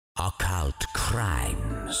occult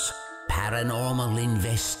crimes, paranormal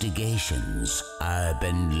investigations,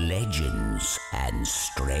 urban legends, and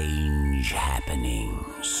strange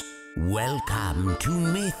happenings. Welcome to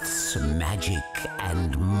Myths, Magic,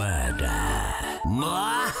 and Murder.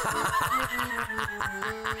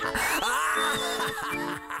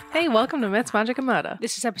 Hey, welcome to Myths, Magic, and Murder.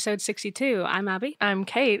 This is episode 62. I'm Abby. I'm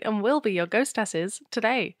Kate, and we'll be your ghostesses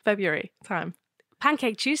today, February time.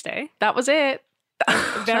 Pancake Tuesday. That was it.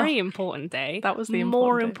 Very important day. That was the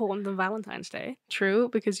more important day. important than Valentine's Day. True,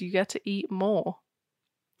 because you get to eat more.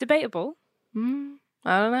 Debatable.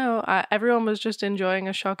 I don't know. Everyone was just enjoying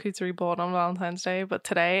a charcuterie board on Valentine's Day, but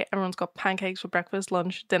today everyone's got pancakes for breakfast,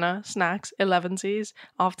 lunch, dinner, snacks, 11sies,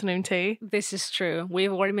 afternoon tea. This is true.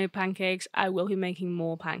 We've already made pancakes. I will be making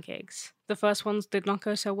more pancakes. The first ones did not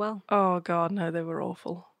go so well. Oh god, no, they were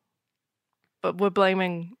awful. But we're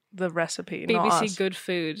blaming the recipe, not BBC us. Good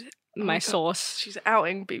Food, my sauce. She's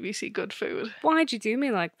outing BBC Good Food. Why'd you do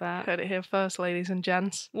me like that? Heard it here first, ladies and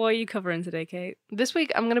gents. What are you covering today, Kate? This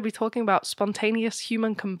week, I'm going to be talking about spontaneous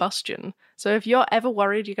human combustion. So if you're ever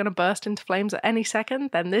worried you're going to burst into flames at any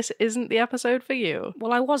second, then this isn't the episode for you.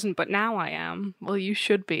 Well, I wasn't, but now I am. Well, you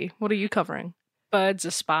should be. What are you covering? Birds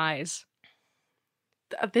are spies.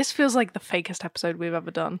 This feels like the fakest episode we've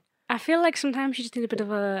ever done. I feel like sometimes you just need a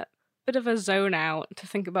bit of a zone out to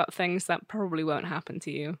think about things that probably won't happen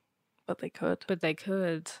to you. But they could. But they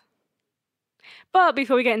could. But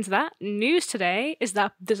before we get into that, news today is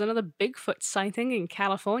that there's another Bigfoot sighting in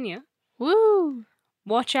California. Woo!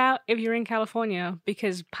 Watch out if you're in California,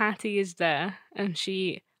 because Patty is there and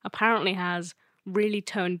she apparently has really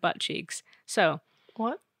toned butt cheeks. So,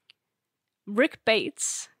 What? Rick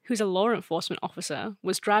Bates, who's a law enforcement officer,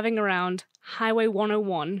 was driving around Highway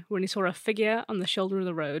 101 when he saw a figure on the shoulder of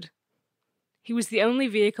the road. He was the only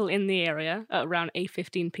vehicle in the area at around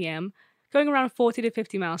 8:15 p.m., going around 40 to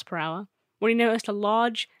 50 miles per hour, when he noticed a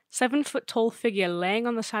large, 7-foot-tall figure laying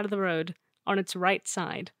on the side of the road on its right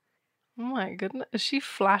side. Oh my goodness. Is she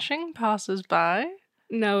flashing passers-by?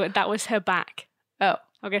 No, that was her back. Oh.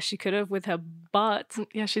 I guess she could have with her butt.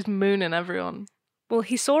 Yeah, she's mooning everyone. Well,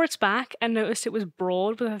 he saw its back and noticed it was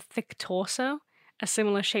broad with a thick torso, a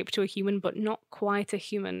similar shape to a human, but not quite a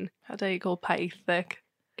human. How dare you call Patty thick?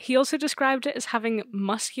 He also described it as having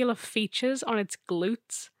muscular features on its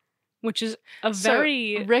glutes, which is a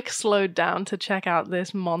very... So Rick slowed down to check out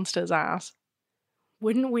this monster's ass.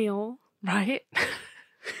 Wouldn't we all? Right?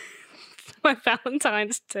 My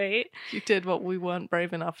Valentine's Day. You did what we weren't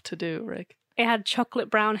brave enough to do, Rick. It had chocolate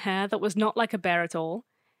brown hair that was not like a bear at all.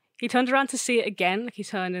 He turned around to see it again, like he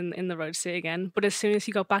turned in the road to see it again, but as soon as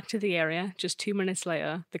he got back to the area, just 2 minutes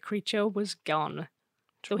later, the creature was gone.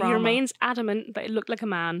 So he remains adamant that it looked like a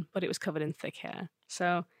man, but it was covered in thick hair.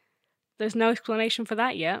 So there's no explanation for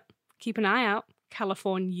that yet. Keep an eye out,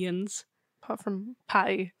 Californians. Apart from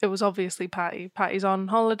Patty. It was obviously Patty. Patty's on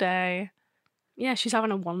holiday. Yeah, she's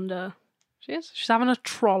having a wander. She is. She's having a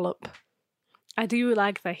trollop. I do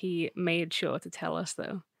like that he made sure to tell us,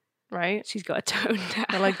 though. Right? She's got a toned ass.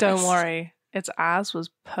 They're like, don't worry. Its ass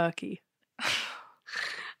was perky.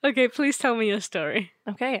 Okay, please tell me your story.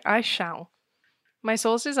 Okay, I shall. My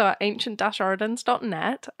sources are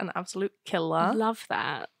ancient-origins.net, an absolute killer. Love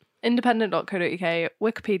that. Independent.co.uk,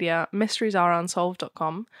 Wikipedia,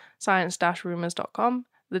 mysteriesareunsolved.com, science-rumors.com,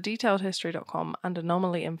 thedetailedhistory.com, and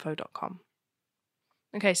anomalyinfo.com.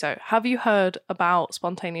 Okay, so have you heard about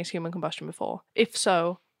spontaneous human combustion before? If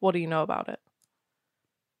so, what do you know about it?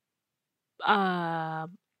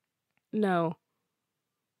 No.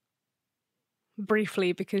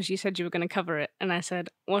 Briefly, because you said you were going to cover it, and I said,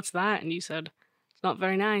 what's that? And you said, it's not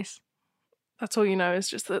very nice. That's all you know, is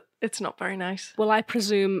just that it's not very nice. Well, I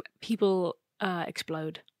presume people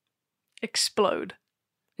explode. Explode.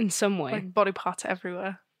 In some way. Like body parts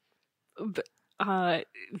everywhere. But, I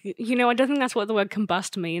don't think that's what the word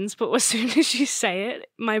combust means, but as soon as you say it,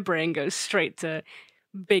 my brain goes straight to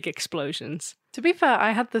big explosions. To be fair,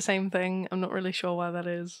 I had the same thing. I'm not really sure why that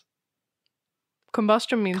is.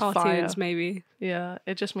 Combustion means Cartoons, fire. maybe. Yeah,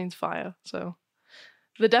 it just means fire, so...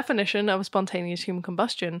 The definition of spontaneous human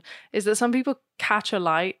combustion is that some people catch a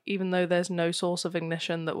light even though there's no source of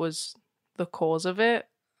ignition that was the cause of it.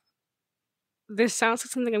 This sounds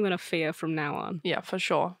like something I'm going to fear from now on. Yeah, for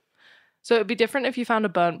sure. So it'd be different if you found a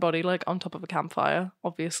burnt body, like, on top of a campfire,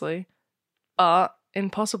 obviously. But in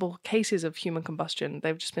possible cases of human combustion,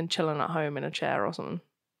 they've just been chilling at home in a chair or something.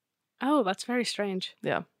 Oh, that's very strange.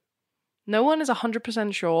 Yeah. No one is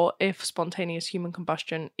 100% sure if spontaneous human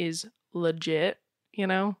combustion is legit, you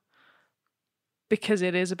know, because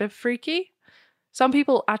it is a bit freaky. Some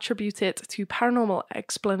people attribute it to paranormal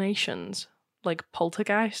explanations, like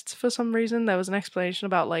poltergeists for some reason. There was an explanation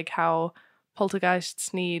about like how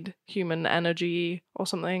poltergeists need human energy or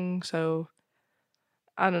something. So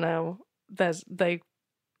I don't know. They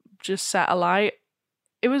just set alight.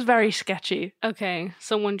 It was very sketchy. Okay,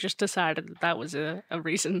 someone just decided that was a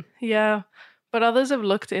reason. Yeah, but others have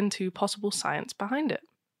looked into possible science behind it.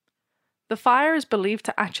 The fire is believed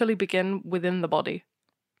to actually begin within the body.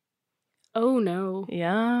 Oh no.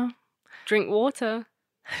 Yeah. Drink water.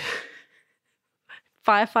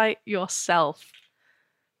 Firefight yourself.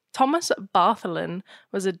 Thomas Bartholin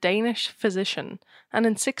was a Danish physician, and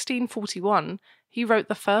in 1641 he wrote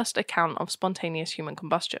the first account of spontaneous human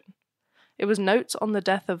combustion. It was notes on the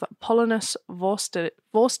death of Paulinus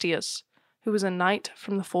Vorstius, who was a knight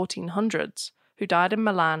from the 1400s, who died in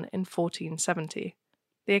Milan in 1470.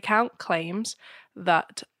 The account claims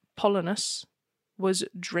that Paulinus was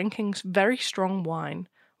drinking very strong wine,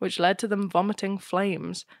 which led to them vomiting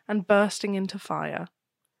flames and bursting into fire.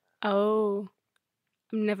 Oh,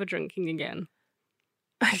 I'm never drinking again.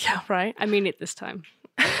 Yeah, right? I mean it this time.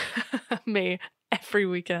 Me, every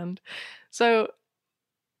weekend. So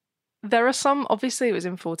there are some, obviously it was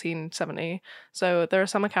in 1470, so there are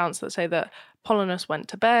some accounts that say that Paulinus went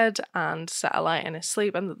to bed and set a light in his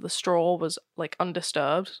sleep and that the straw was like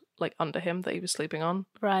undisturbed, like under him that he was sleeping on.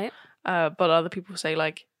 Right. But other people say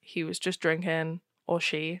like he was just drinking, or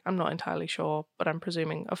she, I'm not entirely sure, but I'm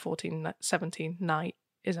presuming a 1417 knight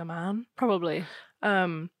is a man. Probably.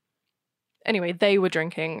 Anyway, they were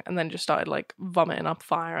drinking and then just started like vomiting up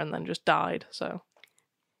fire and then just died, so.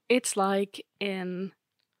 It's like in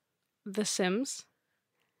The Sims.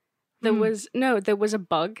 There was a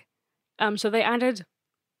bug. So they added,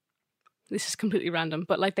 this is completely random,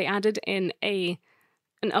 but like they added in an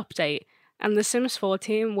update, and The Sims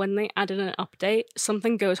 14, when they added an update,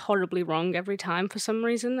 something goes horribly wrong every time for some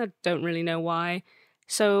reason. I don't really know why.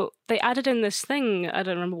 So they added in this thing, I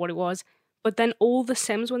don't remember what it was, but then all the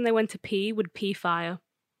Sims, when they went to pee, would pee fire.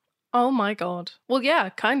 Oh my god. Well, yeah,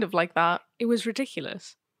 kind of like that. It was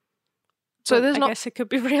ridiculous. So But there's I guess it could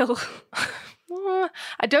be real.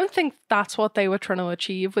 I don't think that's what they were trying to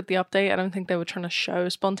achieve with the update. I don't think they were trying to show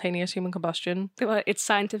spontaneous human combustion. They were, it's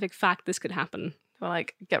scientific fact this could happen. They were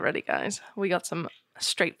like, get ready, guys. We got some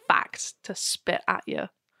straight facts to spit at you.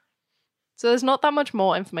 So there's not that much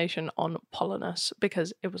more information on Paulinus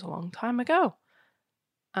because it was a long time ago.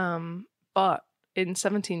 But in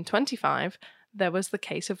 1725, there was the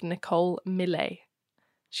case of Nicole Millet.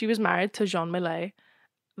 She was married to Jean Millet.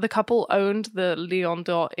 The couple owned the Lion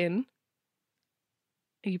d'Or Inn.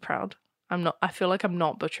 Are you proud? I'm not. I feel like I'm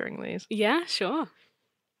not butchering these. Yeah, sure.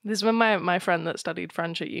 This is when my friend that studied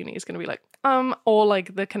French at uni is going to be like, or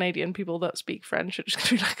like the Canadian people that speak French are just going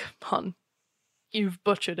to be like, "Man, you've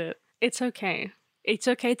butchered it." It's okay. It's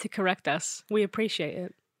okay to correct us. We appreciate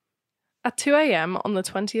it. At 2 a.m. on the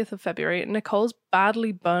 20th of February, Nicole's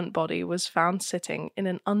badly burnt body was found sitting in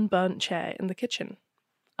an unburnt chair in the kitchen.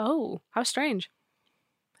 Oh, how strange.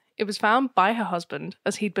 It was found by her husband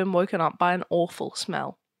as he'd been woken up by an awful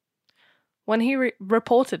smell. When he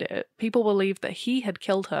reported it, people believed that he had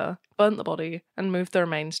killed her, burnt the body, and moved the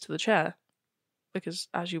remains to the chair. Because,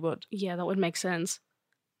 as you would. Yeah, that would make sense.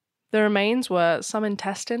 The remains were some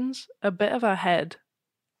intestines, a bit of her head,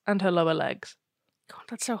 and her lower legs. God,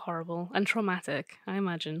 that's so horrible and traumatic, I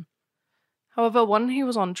imagine. However, when he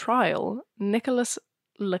was on trial, Nicolas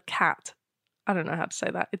Lecat, I don't know how to say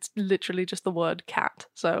that, it's literally just the word cat,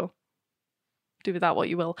 so do with that what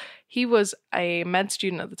you will. He was a med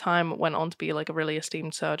student at the time, went on to be like a really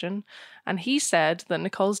esteemed surgeon, and he said that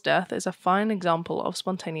Nicole's death is a fine example of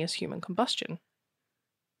spontaneous human combustion.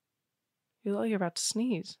 You look like you're about to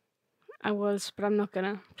sneeze. I was, but I'm not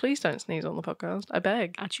gonna. Please don't sneeze on the podcast, I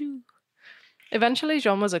beg. Achoo. Eventually,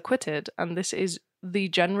 Jean was acquitted, and this is the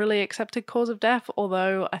generally accepted cause of death,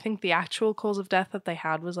 although I think the actual cause of death that they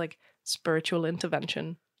had was like spiritual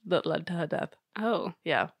intervention that led to her death. Oh.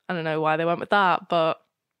 Yeah, I don't know why they went with that, but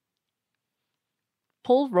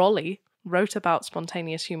Paul Raleigh wrote about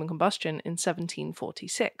spontaneous human combustion in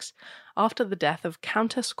 1746, after the death of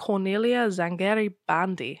Countess Cornelia Zangari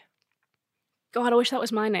Bandi. God, I wish that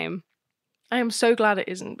was my name. I am so glad it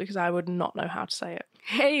isn't, because I would not know how to say it.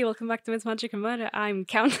 Hey, welcome back to Myth, Magic and Murder. I'm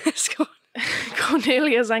Countess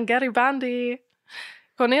Cornelia Zangari Bandi.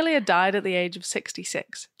 Cornelia died at the age of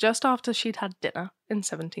 66, just after she'd had dinner in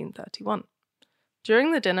 1731.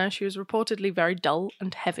 During the dinner, she was reportedly very dull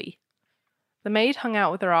and heavy. The maid hung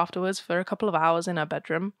out with her afterwards for a couple of hours in her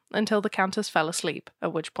bedroom until the Countess fell asleep,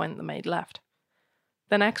 at which point the maid left.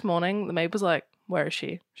 The next morning, the maid was like, "Where is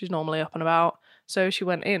she? She's normally up and about." So she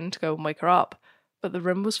went in to go and wake her up, but the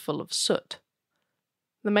room was full of soot.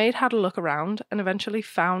 The maid had a look around and eventually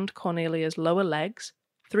found Cornelia's lower legs,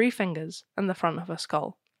 3 fingers, and the front of her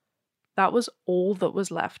skull. That was all that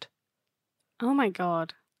was left, Oh my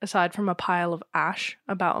god. aside from a pile of ash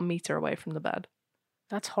about a meter away from the bed.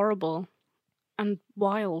 That's horrible. And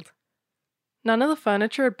wild. None of the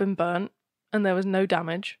furniture had been burnt, and there was no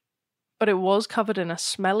damage, but it was covered in a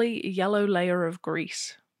smelly yellow layer of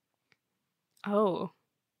grease. Oh.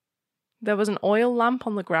 There was an oil lamp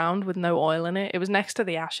on the ground with no oil in it. It was next to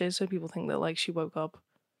the ashes, so people think that like she woke up,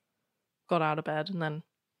 got out of bed, and then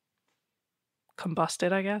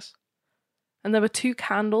combusted, I guess. And there were 2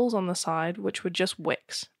 candles on the side, which were just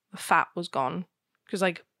wicks. The fat was gone. Because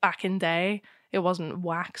like back in day, it wasn't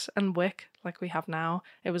wax and wick like we have now.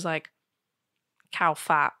 It was like cow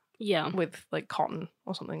fat Yeah. with like cotton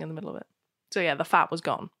or something in the middle of it. So yeah, the fat was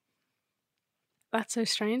gone. That's so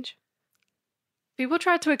strange. People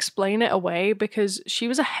tried to explain it away because she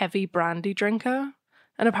was a heavy brandy drinker,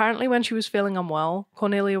 and apparently when she was feeling unwell,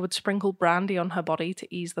 Cornelia would sprinkle brandy on her body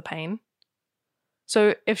to ease the pain.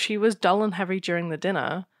 So if she was dull and heavy during the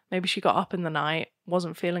dinner, maybe she got up in the night,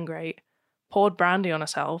 wasn't feeling great, poured brandy on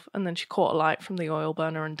herself, and then she caught a light from the oil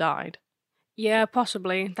burner and died. Yeah,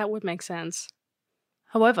 possibly. That would make sense.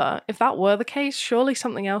 However, if that were the case, surely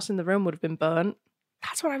something else in the room would have been burnt.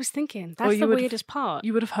 That's what I was thinking. Or That's you the would have- weirdest part.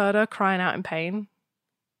 You would have heard her crying out in pain.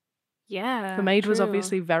 Yeah. The maid was true.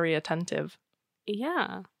 obviously very attentive.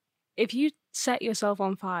 Yeah. If you set yourself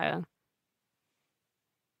on fire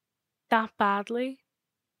that badly.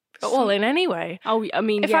 Well, in any way. Oh, I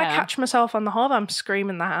mean, If yeah. I catch myself on the hob, I'm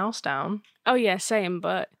screaming the house down. Oh, yeah, same.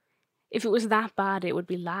 But if it was that bad, it would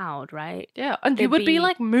be loud, right? Yeah, and you It'd would be be-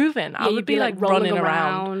 like moving. I Yeah, would be like rolling running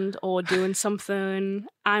around. or doing something.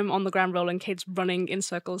 I'm on the ground rolling, Kate's running in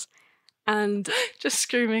circles. And Just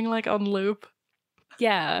screaming like on loop.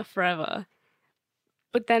 yeah, forever.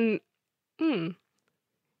 But then,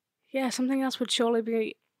 yeah, something else would surely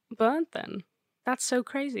be burnt then. That's so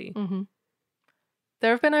crazy. Mm-hmm.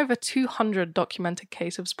 There have been over 200 documented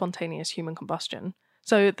cases of spontaneous human combustion,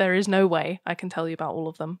 so there is no way I can tell you about all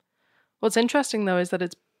of them. What's interesting though is that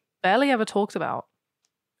it's barely ever talked about,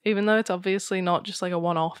 even though it's obviously not just like a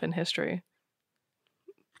one-off in history,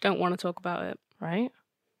 Don't want to talk about it. right?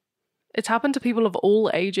 It's happened to people of all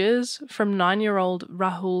ages, from 9-year-old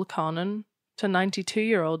Rahul Kannan to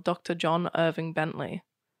 92-year-old Dr. John Irving Bentley.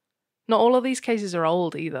 Not all of these cases are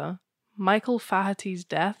old either. Michael Faherty's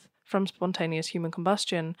death from spontaneous human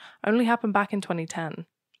combustion only happened back in 2010.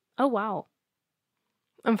 Oh, wow.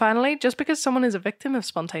 And finally, just because someone is a victim of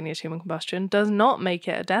spontaneous human combustion does not make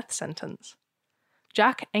it a death sentence.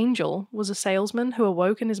 Jack Angel was a salesman who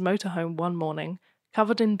awoke in his motorhome one morning,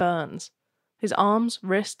 covered in burns. His arms,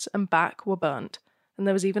 wrists, and back were burnt, and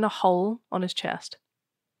there was even a hole on his chest.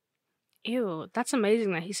 Ew, that's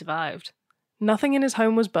amazing that he survived. Nothing in his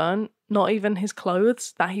home was burnt, not even his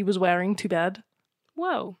clothes that he was wearing to bed.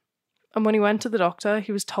 Whoa. And when he went to the doctor,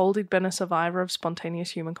 he was told he'd been a survivor of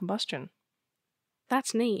spontaneous human combustion.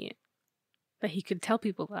 That's neat. That he could tell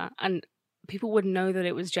people that. And people would know that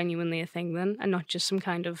it was genuinely a thing then, and not just some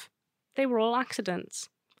kind of, they were all accidents.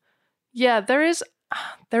 Yeah, there is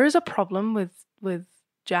a problem with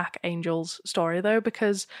Jack Angel's story though,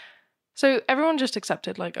 because so everyone just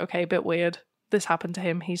accepted like, okay, a bit weird. This happened to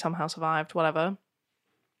him, he somehow survived, whatever.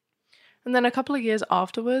 And then a couple of years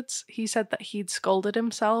afterwards, he said that he'd scolded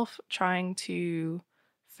himself trying to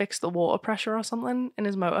fix the water pressure or something in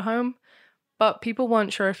his motorhome. But people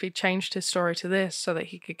weren't sure if he'd changed his story to this so that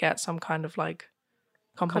he could get some kind of like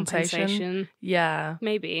compensation. Yeah.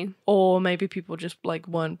 Maybe. Or maybe people just like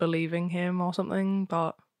weren't believing him or something,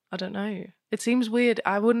 but I don't know. It seems weird.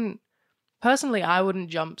 I wouldn't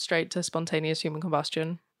jump straight to spontaneous human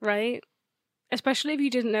combustion. Right? Especially if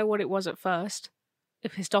you didn't know what it was at first.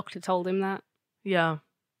 If his doctor told him that. Yeah.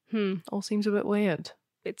 All seems a bit weird.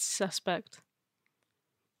 It's suspect.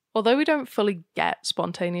 Although we don't fully get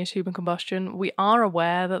spontaneous human combustion, we are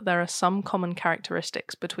aware that there are some common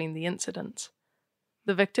characteristics between the incidents.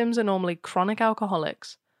 The victims are normally chronic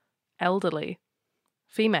alcoholics, elderly,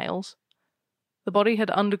 females. The body had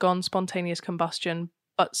undergone spontaneous combustion,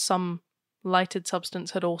 but some lighted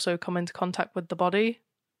substance had also come into contact with the body.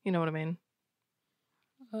 You know what I mean?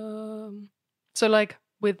 So like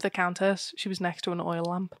with the Countess, she was next to an oil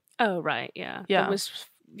lamp. Oh, right, yeah. Yeah. It was,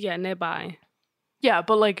 nearby. Yeah,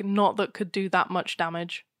 but like not that could do that much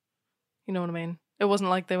damage. You know what I mean? It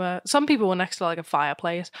wasn't like some people were next to like a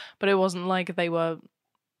fireplace, but it wasn't like they were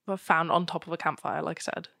found on top of a campfire, like I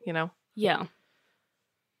said, you know? Yeah.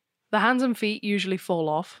 The hands and feet usually fall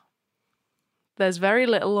off. There's very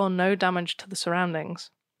little or no damage to the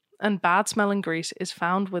surroundings, and bad smelling grease is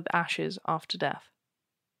found with ashes after death.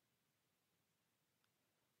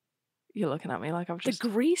 You're looking at me like I've The just...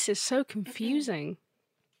 grease is so confusing.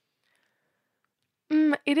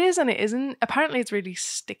 It is and it isn't. Apparently it's really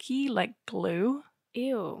sticky, like glue.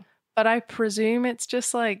 Ew. But I presume it's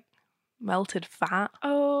just like melted fat.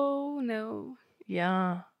 Oh, no.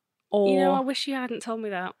 Yeah. Or... You know, I wish you hadn't told me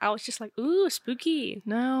that. I was just like, ooh, spooky.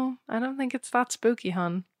 No, I don't think it's that spooky,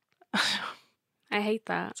 hun. I hate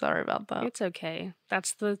that. Sorry about that. It's okay.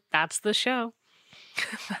 That's the show.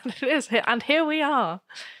 It is. And here we are.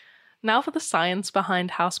 Now for the science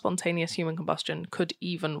behind how spontaneous human combustion could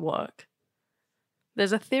even work.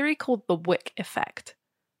 There's a theory called the Wick effect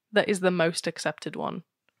that is the most accepted one.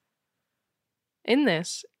 In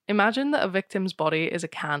this, imagine that a victim's body is a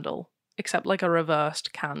candle, except like a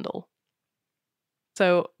reversed candle.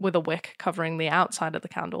 So with a wick covering the outside of the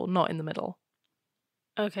candle, not in the middle.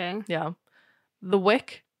 Okay. Yeah. The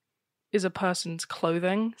wick is a person's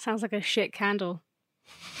clothing. Sounds like a shit candle.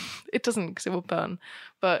 It doesn't, because it will burn.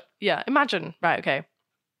 But yeah, imagine. Right, okay.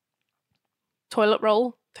 Toilet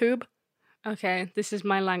roll tube. Okay, this is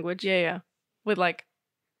my language. Yeah. With like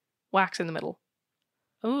wax in the middle,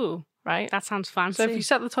 Ooh, right? that sounds fancy. So if you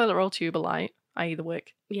set the toilet roll tube alight, i.e. the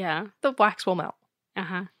wick, Yeah. the wax will melt.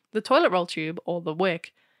 Uh-huh. The toilet roll tube, or the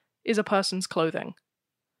wick, is a person's clothing.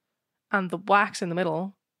 And the wax in the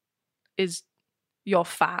middle is your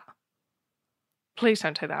fat. Please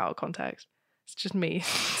don't take that out of context. It's just me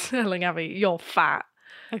telling Abby, you're fat.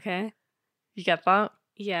 Okay. You get that?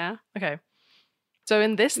 Yeah. Okay. So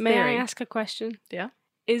in this May theory... I ask a question? Yeah?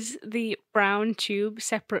 Is the brown tube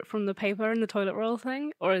separate from the paper in the toilet roll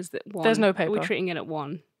thing? Or is it one? There's no Are paper. we treating it at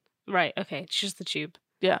one? Right, okay. It's just the tube.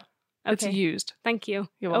 Yeah. Okay. It's used. Thank you.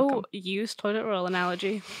 You're welcome. Oh, used toilet roll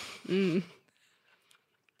analogy.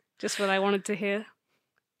 Just what I wanted to hear.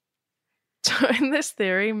 So in this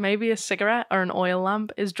theory, maybe a cigarette or an oil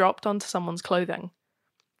lamp is dropped onto someone's clothing.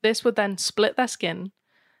 This would then split their skin,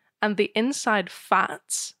 and the inside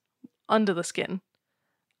fats under the skin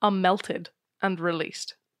are melted and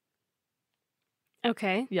released.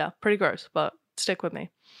 Okay. Yeah, pretty gross, but stick with me.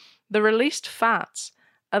 The released fats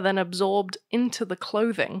are then absorbed into the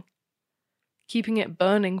clothing, keeping it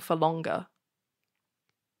burning for longer.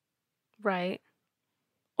 Right.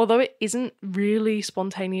 Although it isn't really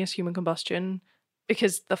spontaneous human combustion,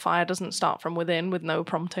 because the fire doesn't start from within with no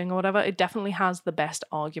prompting or whatever, it definitely has the best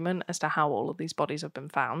argument as to how all of these bodies have been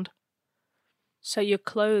found. So your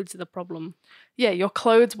clothes are the problem. Yeah, your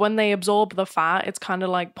clothes, when they absorb the fat, it's kind of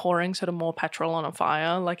like pouring sort of more petrol on a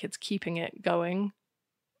fire, like it's keeping it going.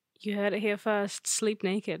 You heard it here first. Sleep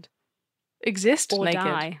naked. Exist Or naked.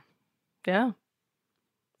 die. Yeah,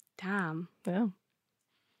 Damn. yeah.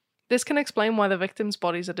 This can explain why the victims'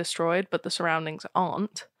 bodies are destroyed, but the surroundings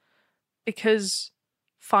aren't. Because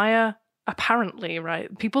fire, apparently,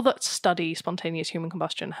 right, people that study spontaneous human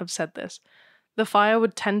combustion have said this. The fire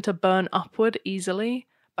would tend to burn upward easily,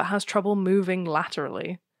 but has trouble moving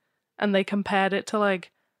laterally. And they compared it to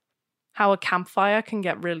like how a campfire can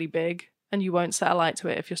get really big and you won't set a light to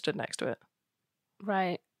it if you're stood next to it.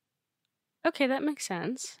 Right. Okay, that makes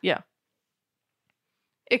sense. Yeah.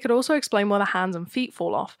 It could also explain why the hands and feet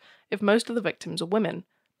fall off if most of the victims are women,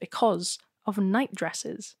 because of night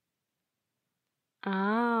dresses.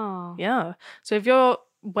 Oh. Yeah. So if you're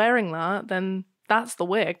wearing that, then that's the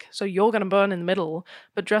wick. So you're going to burn in the middle,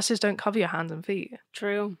 but dresses don't cover your hands and feet.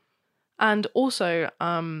 True. And also,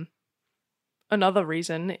 another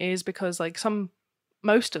reason is because like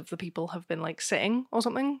most of the people have been like sitting or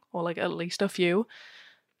something, or like at least a few.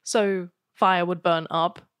 So fire would burn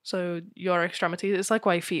up. So your extremities, it's like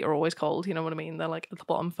why your feet are always cold. You know what I mean? They're like at the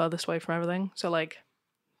bottom, furthest away from everything. So like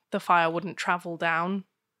the fire wouldn't travel down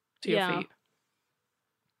to your feet.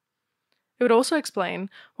 It would also explain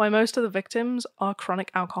why most of the victims are chronic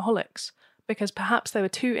alcoholics, because perhaps they were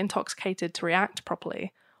too intoxicated to react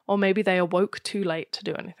properly, or maybe they awoke too late to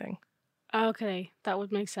do anything. Okay, that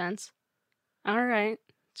would make sense. All right.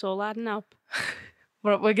 It's all adding up.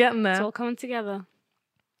 We're getting there. It's all coming together.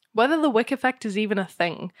 Whether the wick effect is even a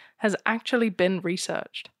thing has actually been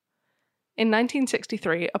researched. In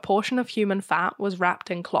 1963, a portion of human fat was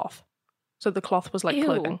wrapped in cloth. So the cloth was like Ew.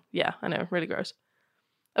 clothing. Yeah, I know, really gross.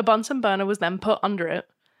 A Bunsen burner was then put under it,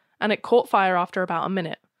 and it caught fire after about a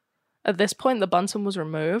minute. At this point, the Bunsen was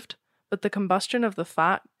removed, but the combustion of the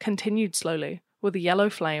fat continued slowly, with a yellow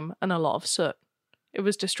flame and a lot of soot. It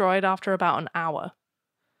was destroyed after about an hour.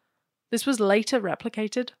 This was later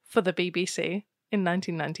replicated for the BBC in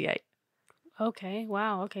 1998, Okay,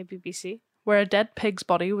 wow. Okay, BBC. where a dead pig's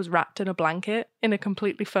body was wrapped in a blanket in a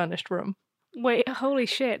completely furnished room. Wait, holy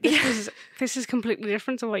shit. This is completely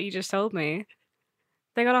different to what you just told me.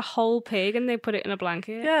 They got a whole pig and they put it in a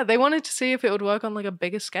blanket. Yeah, they wanted to see if it would work on like a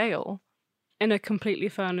bigger scale. In a completely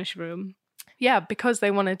furnished room. Yeah, because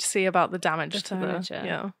they wanted to see about the damage The to furniture. the...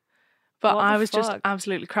 Yeah. But What the I was just fuck?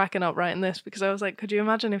 absolutely cracking up writing this because I was like, could you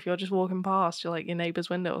imagine if you're just walking past your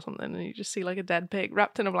neighbor's window or something and you just see like a dead pig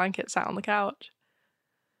wrapped in a blanket sat on the couch?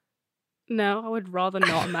 No, I would rather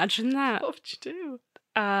not imagine that. What would you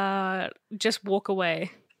do? Just walk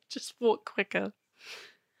away. Just walk quicker.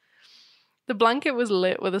 The blanket was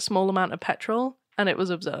lit with a small amount of petrol and it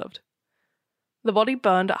was observed. The body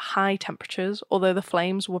burned at high temperatures, although the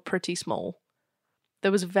flames were pretty small.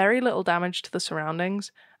 There was very little damage to the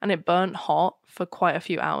surroundings, and it burnt hot for quite a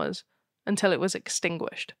few hours until it was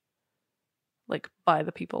extinguished, by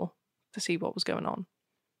the people, to see what was going on.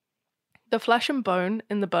 The flesh and bone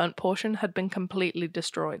in the burnt portion had been completely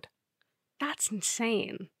destroyed. That's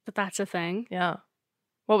insane that that's a thing. Yeah.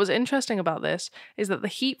 What was interesting about this is that the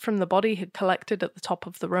heat from the body had collected at the top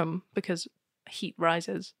of the room, because heat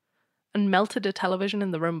rises, and melted a television in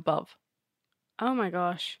the room above. Oh my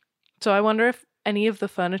gosh. So I wonder if any of the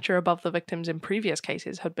furniture above the victims in previous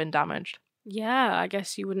cases had been damaged. Yeah, I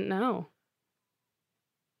guess you wouldn't know.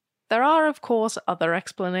 There are, of course, other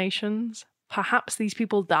explanations. Perhaps these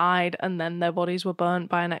people died and then their bodies were burnt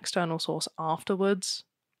by an external source afterwards.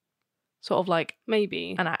 Sort of like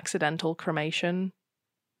Maybe. an accidental cremation,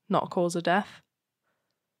 not a cause of death.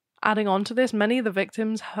 Adding on to this, many of the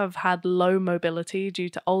victims have had low mobility due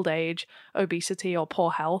to old age, obesity, or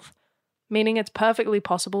poor health, meaning it's perfectly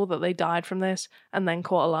possible that they died from this and then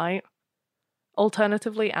caught a light.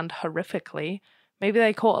 Alternatively, and horrifically, maybe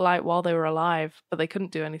they caught a light while they were alive, but they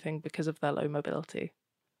couldn't do anything because of their low mobility.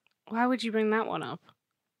 Why would you bring that one up?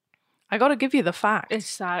 I gotta give you the fact.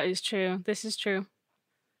 That is true. This is true.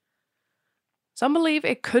 Some believe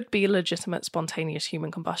it could be legitimate spontaneous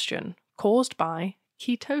human combustion caused by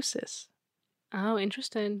ketosis. Oh,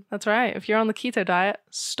 interesting. That's right. If you're on the keto diet,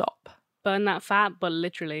 stop. Burn that fat, but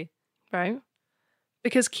literally. Right?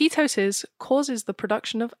 Because ketosis causes the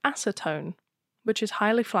production of acetone, which is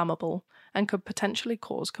highly flammable and could potentially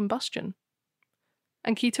cause combustion.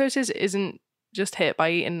 And ketosis isn't just hit by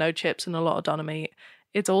eating no chips and a lot of doner meat.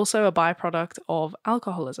 It's also a byproduct of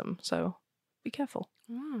alcoholism, so be careful.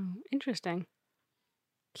 Oh, interesting.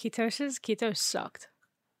 Keto sucked.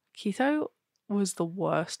 Keto was the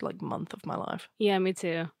worst month of my life. Yeah, me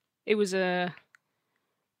too. It was a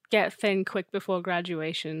get thin quick before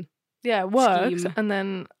graduation. Yeah, it worked, Scheme. and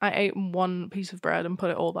then I ate one piece of bread and put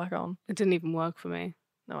it all back on. It didn't even work for me.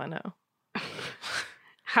 No, I know.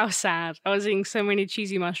 How sad. I was eating so many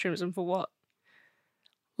cheesy mushrooms, and for what?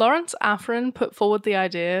 Lawrence Afrin put forward the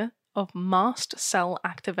idea of mast cell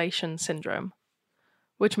activation syndrome,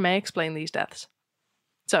 which may explain these deaths.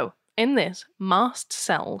 So, in this, mast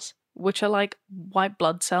cells, which are like white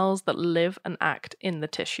blood cells that live and act in the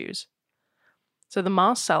tissues. So the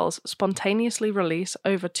mast cells spontaneously release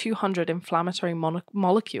over 200 inflammatory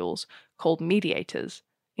molecules called mediators,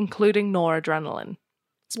 including noradrenaline.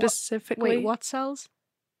 Specifically... Wait, what cells?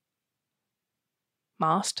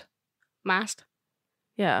 Mast. Mast?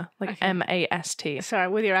 Yeah, like Okay. MAST. Sorry,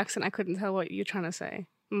 with your accent, I couldn't tell what you're trying to say.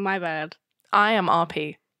 My bad. I am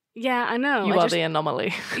RP. Yeah, I know. You are the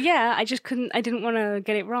anomaly. Yeah, I didn't want to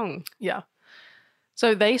get it wrong. Yeah.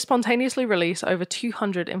 So they spontaneously release over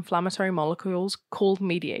 200 inflammatory molecules called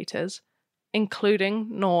mediators, including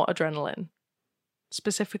noradrenaline,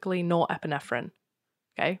 specifically norepinephrine.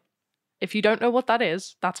 Okay? If you don't know what that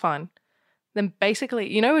is, that's fine. Then basically,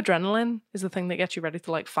 adrenaline is the thing that gets you ready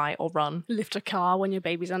to fight or run. Lift a car when your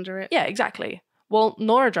baby's under it. Yeah, exactly. Well,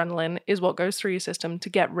 noradrenaline is what goes through your system to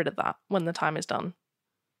get rid of that when the time is done.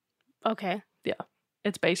 Okay. Yeah.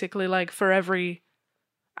 It's basically for every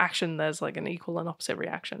action, there's an equal and opposite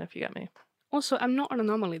reaction, if you get me. Also, I'm not an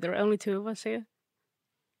anomaly. There are only two of us here.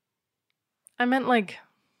 I meant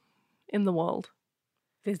in the world.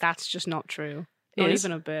 That's just not true. Not Is?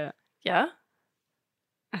 even a bit. Yeah?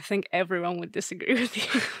 I think everyone would disagree with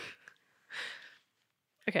you.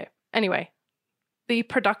 Okay. Anyway, the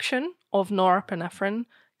production of norepinephrine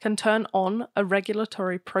can turn on a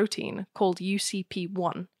regulatory protein called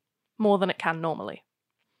UCP1 more than it can normally.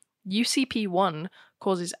 UCP1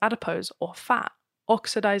 causes adipose or fat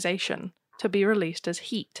oxidization to be released as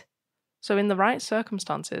heat. So in the right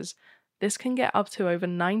circumstances, this can get up to over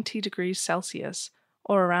 90 degrees Celsius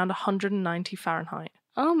or around 190 Fahrenheit.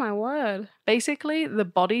 Oh my word. Basically, the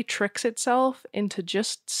body tricks itself into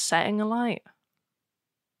just setting alight.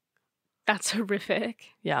 That's horrific.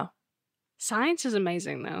 Yeah. Science is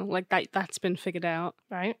amazing though. That's been figured out.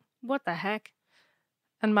 Right? What the heck?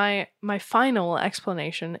 And my final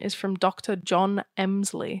explanation is from Dr. John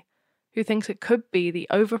Emsley, who thinks it could be the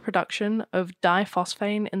overproduction of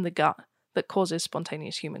diphosphane in the gut that causes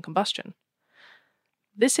spontaneous human combustion.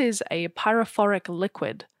 This is a pyrophoric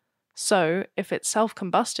liquid, so if it's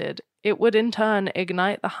self-combusted, it would in turn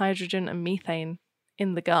ignite the hydrogen and methane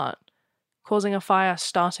in the gut, causing a fire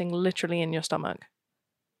starting literally in your stomach,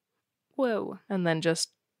 Whoa. and then just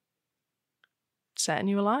setting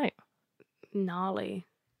you alight. Gnarly.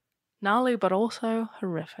 Gnarly, but also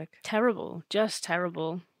horrific. Terrible. Just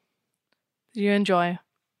terrible. Did you enjoy?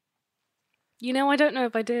 You know, I don't know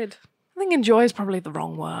if I did. I think enjoy is probably the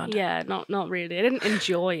wrong word. Yeah, not really. I didn't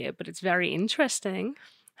enjoy it, but it's very interesting.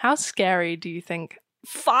 How scary do you think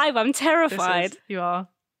 5, I'm this terrified. is? You are.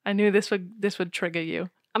 I knew this would trigger you.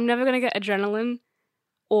 I'm never going to get adrenaline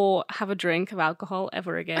or have a drink of alcohol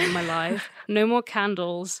ever again in my life. No more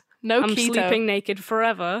candles. No I'm keto. sleeping naked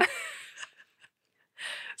forever.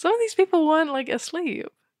 Some of these people weren't like asleep.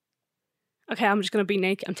 Okay, I'm just going to be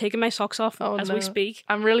naked. I'm taking my socks off as no. we speak.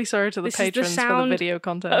 I'm really sorry to the This is the patrons for the sound video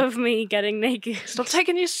content. Of me getting naked. Stop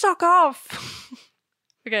taking your sock off.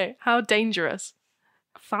 Okay, how dangerous?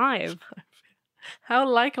 5. How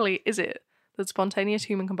likely is it that spontaneous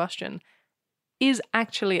human combustion is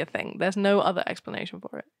actually a thing? There's no other explanation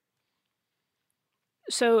for it.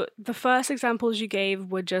 So the first examples you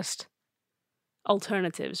gave were just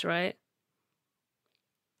alternatives, right?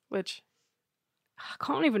 Which, I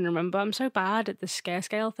can't even remember. I'm so bad at the scare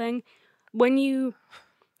scale thing. When you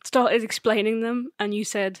started explaining them and you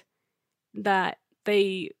said that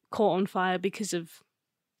they caught on fire because of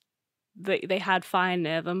they had fire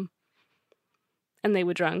near them and they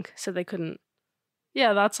were drunk, so they couldn't.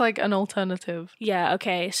 yeah, that's like an alternative. Yeah,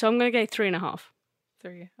 okay. So I'm going to go 3.5.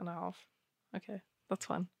 3.5. Okay, that's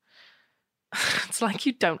fine. It's like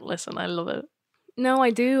you don't listen. I love it. No,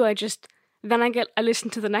 I do. Then I listen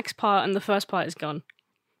to the next part and the first part is gone.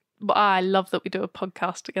 But I love that we do a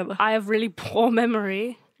podcast together. I have really poor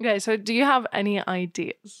memory. Okay, so do you have any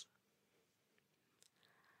ideas?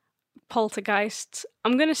 Poltergeists.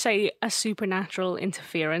 I'm going to say a supernatural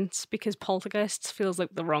interference because poltergeists feels like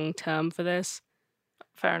the wrong term for this.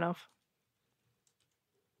 Fair enough.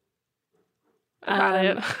 Got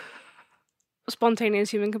it.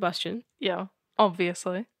 Spontaneous human combustion. Yeah,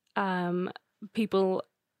 obviously. People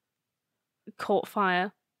caught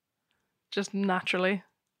fire. Just naturally.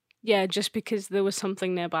 Yeah, just because there was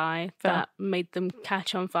something nearby Fair. that made them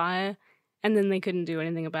catch on fire, and then they couldn't do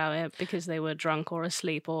anything about it because they were drunk or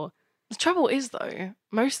asleep or... The trouble is, though,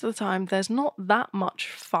 most of the time there's not that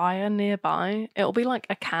much fire nearby. It'll be like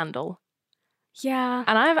a candle. Yeah.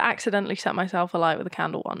 And I've accidentally set myself alight with a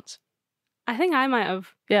candle once. I think I might have.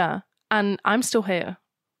 Yeah. And I'm still here.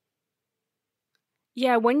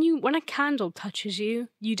 Yeah, when a candle touches you,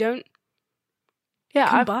 you don't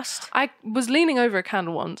Yeah, combust. I was leaning over a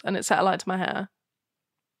candle once and it set alight to my hair.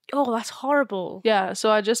 Oh, that's horrible. Yeah,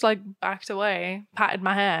 so I just like backed away, patted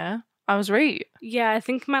my hair. I was right. Yeah, I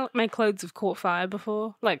think my clothes have caught fire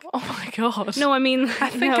before. Like, Oh my god. no, I mean, I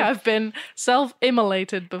think no. I've been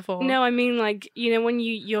self-immolated before. No, I mean, like, you know, when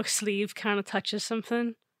your sleeve kind of touches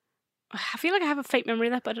something. I feel like I have a fake memory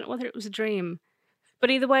of that, but I don't know whether it was a dream.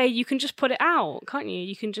 But either way, you can just put it out, can't you?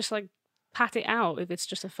 You can just, like, pat it out if it's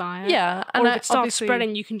just a fire. Yeah, Or and if it starts obviously-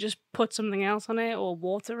 spreading, you can just put something else on it, or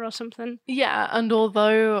water or something. Yeah, and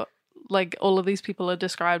although like all of these people are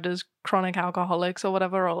described as chronic alcoholics or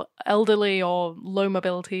whatever, or elderly or low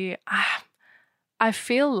mobility, I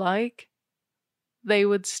feel like they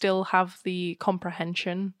would still have the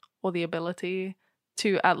comprehension or the ability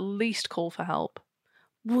to at least call for help.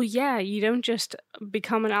 Well, yeah, you don't just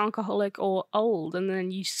become an alcoholic or old and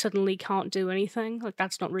then you suddenly can't do anything. Like,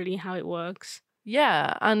 that's not really how it works.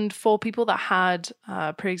 Yeah, and for people that had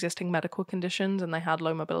pre-existing medical conditions and they had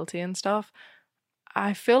low mobility and stuff,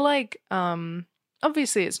 I feel like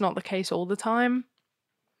obviously it's not the case all the time,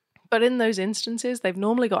 but in those instances, they've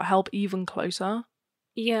normally got help even closer.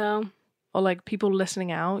 Yeah. Or like people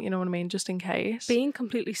listening out, you know what I mean, just in case. Being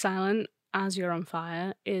completely silent as you're on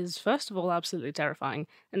fire is, first of all, absolutely terrifying.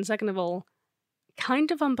 And second of all,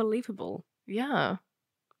 kind of unbelievable. Yeah.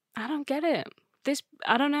 I don't get it.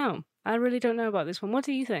 I don't know. I really don't know about this one. What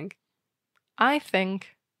do you think? I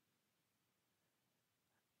think...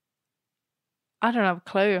 I don't have a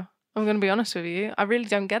clue. I'm going to be honest with you. I really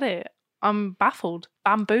don't get it. I'm baffled,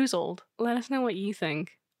 bamboozled. Let us know what you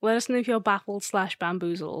think. Let us know if you're baffled /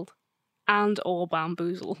 bamboozled. And or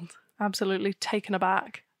bamboozled. Absolutely taken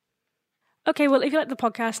aback. Okay, well, if you like the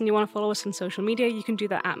podcast and you want to follow us on social media, you can do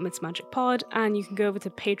that at MythsMagicPod, and you can go over to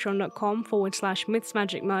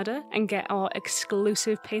patreon.com/MythsMagicMurder and get our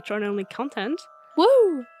exclusive Patreon-only content.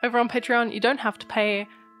 Woo! Over on Patreon, you don't have to pay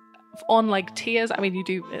on like tiers. I mean,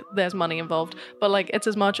 there's money involved, but like it's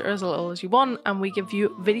as much or as little as you want, and we give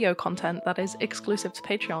you video content that is exclusive to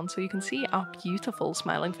Patreon, so you can see our beautiful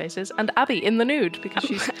smiling faces and Abby in the nude because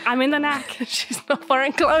she's I'm in the knack. she's not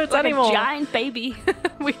wearing clothes Like anymore. a giant baby.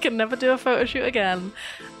 We can never do a photo shoot again.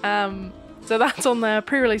 So that's on there.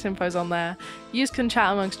 Pre-release info's on there. You can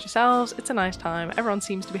chat amongst yourselves. It's a nice time. Everyone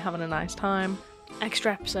seems to be having a nice time.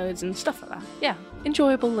 Extra episodes and stuff like that. Yeah,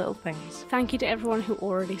 enjoyable little things. Thank you to everyone who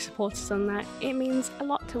already supports us on that. It means a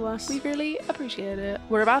lot to us. We really appreciate it.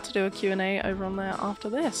 We're about to do a Q&A over on there after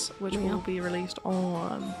this, which will be released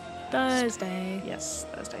on Thursday. Yes,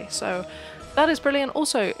 Thursday. So that is brilliant.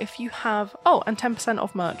 Also, if you have... Oh, and 10%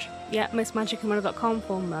 off merch. Yeah, missmagicandmurder.com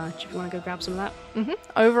for merch if you want to go grab some of that.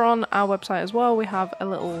 Over on our website as well, we have a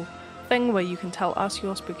little thing where you can tell us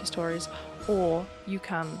your spooky stories, or you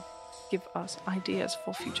can give us ideas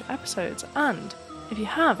for future episodes. And if you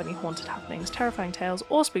have any haunted happenings, terrifying tales,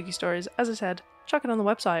 or spooky stories, as I said, chuck it on the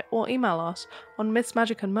website or email us on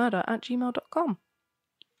mythsmagicandmurder@gmail.com.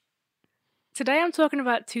 Today I'm talking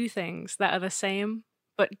about two things that are the same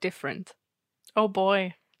but different. Oh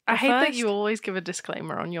boy. I hate that first- you always give a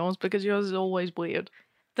disclaimer on yours because yours is always weird.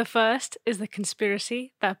 The first is the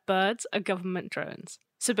conspiracy that birds are government drones.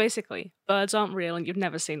 So basically, birds aren't real and you've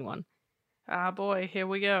never seen one. Ah boy, here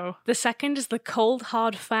we go. The second is the cold,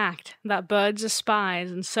 hard fact that birds are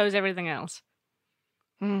spies and so is everything else.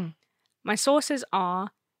 My sources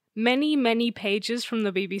are many, many pages from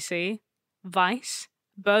the BBC, Vice,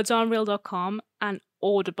 birdsaren'treal.com, and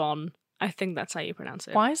Audubon. I think that's how you pronounce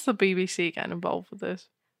it. Why is the BBC getting involved with this?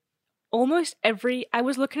 Almost I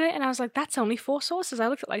was looking at it and I was like, that's only 4 sources. I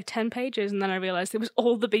looked at like 10 pages and then I realised it was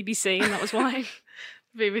all the BBC and that was why.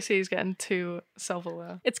 BBC is getting too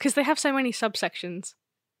self-aware. It's because they have so many subsections.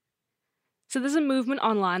 So there's a movement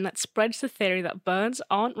online that spreads the theory that birds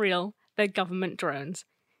aren't real, they're government drones.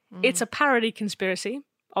 It's a parody conspiracy,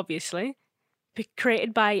 obviously,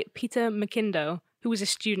 created by Peter McIndoe, who was a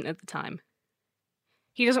student at the time.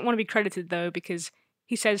 He doesn't want to be credited, though, because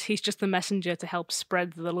he says he's just the messenger to help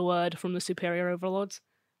spread the word from the superior overlords.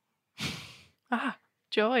 Ah,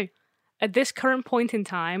 joy. At this current point in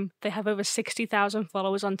time, they have over 60,000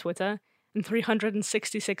 followers on Twitter and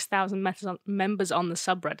 366,000 members on the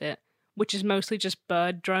subreddit, which is mostly just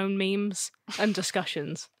bird drone memes and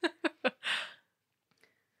discussions.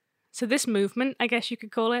 So this movement, I guess you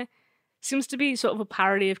could call it, seems to be sort of a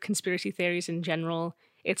parody of conspiracy theories in general.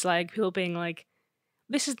 It's like people being like,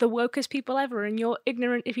 this is the wokest people ever and you're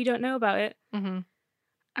ignorant if you don't know about it. Mm-hmm.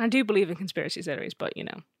 I do believe in conspiracy theories, but, you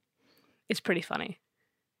know, it's pretty funny.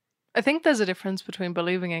 I think there's a difference between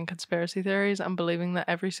believing in conspiracy theories and believing that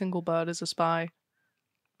every single bird is a spy.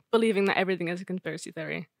 Believing that everything is a conspiracy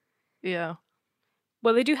theory. Yeah.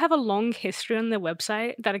 Well, they do have a long history on their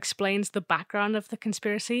website that explains the background of the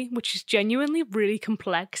conspiracy, which is genuinely really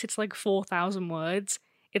complex. It's like 4,000 words.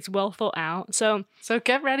 It's well thought out. So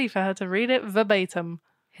get ready for her to read it verbatim.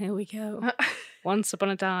 Here we go. Once upon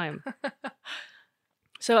a time.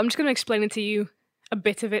 So I'm just going to explain it to you, a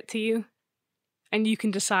bit of it to you, and you can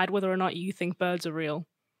decide whether or not you think birds are real.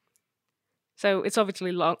 So it's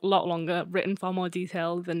obviously a lot longer, written far more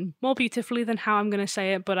detailed and more beautifully than how I'm going to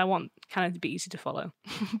say it, but I want kind of to be easy to follow.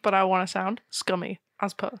 But I want to sound scummy,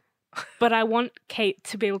 as per. But I want Kate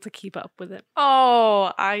to be able to keep up with it.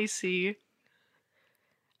 Oh, I see.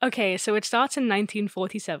 Okay, so it starts in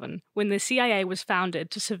 1947, when the CIA was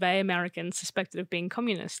founded to survey Americans suspected of being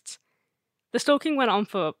communists. The stalking went on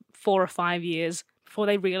for 4 or 5 years before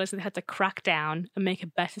they realized they had to crack down and make a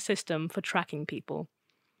better system for tracking people.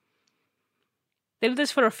 They did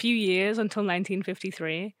this for a few years until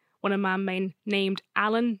 1953, when a man named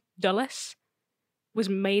Alan Dulles was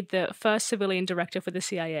made the first civilian director for the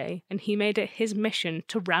CIA, and he made it his mission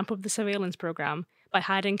to ramp up the surveillance program by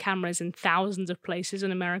hiding cameras in thousands of places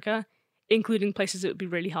in America, including places that would be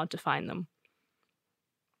really hard to find them.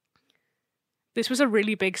 This was a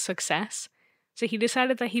really big success, so he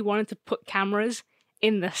decided that he wanted to put cameras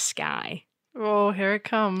in the sky. Oh, here it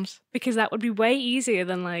comes. Because that would be way easier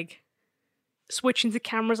than, like, switching to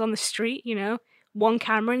cameras on the street, you know? One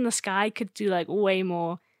camera in the sky could do, like, way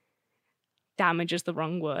more damage is the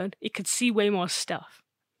wrong word. It could see way more stuff.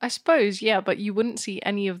 I suppose, yeah, but you wouldn't see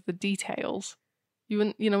any of the details. You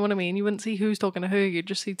wouldn't, you know what I mean? You wouldn't see who's talking to who, you'd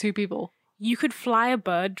just see 2 people. You could fly a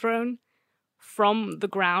bird drone from the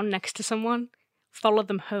ground next to someone, follow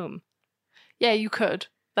them home. Yeah, you could.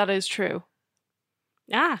 That is true.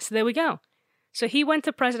 Ah, so there we go. So he went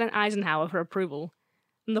to President Eisenhower for approval,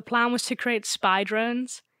 and the plan was to create spy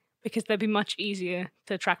drones because they'd be much easier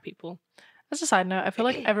to track people. As a side note, I feel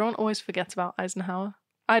like everyone always forgets about Eisenhower.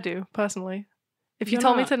 I do, personally. If you You're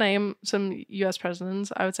told me not. to name some US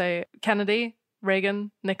presidents, I would say Kennedy,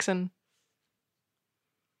 Reagan, Nixon,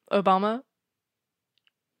 Obama.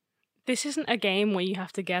 This isn't a game where you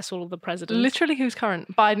have to guess all of the presidents. Literally, who's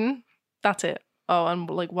current? Biden. That's it. Oh, and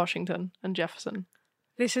like Washington and Jefferson.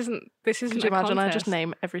 This isn't Could you a imagine? I contest. just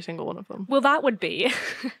name every single one of them. Well, that would be.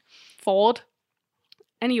 Ford.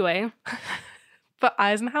 Anyway, But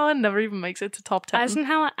Eisenhower never even makes it to top 10.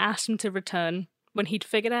 Eisenhower asked him to return when he'd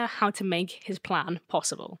figured out how to make his plan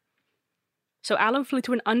possible. So Allen flew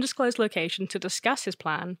to an undisclosed location to discuss his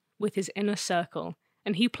plan with his inner circle,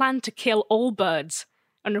 and he planned to kill all birds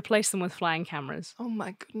and replace them with flying cameras. Oh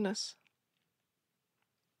my goodness.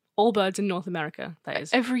 All birds in North America, that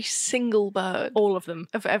is. Every single bird All of them.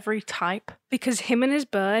 of every type. Because him and his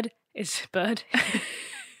bird is bird.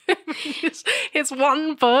 It's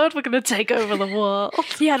one bird. We're going to take over the world.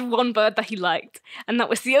 He had one bird that he liked, and that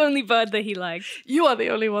was the only bird that he liked. You are the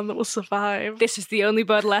only one that will survive. This is the only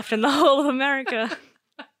bird left in the whole of America.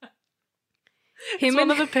 It's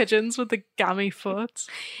one of the pigeons with the gammy foot.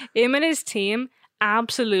 Him and his team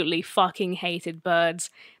absolutely fucking hated birds.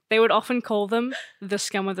 They would often call them the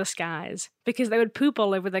scum of the skies because they would poop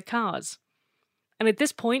all over their cars. And at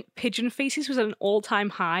this point, pigeon feces was at an all-time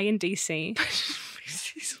high in DC.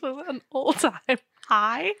 This was an all-time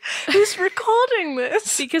high. Who's recording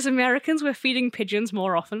this? Because Americans were feeding pigeons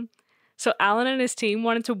more often. So Allen and his team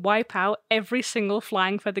wanted to wipe out every single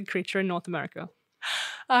flying feathered creature in North America.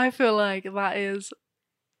 I feel like that is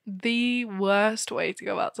the worst way to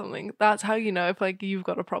go about something. That's how you know if like you've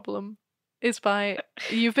got a problem. It's by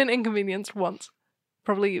you've been inconvenienced once,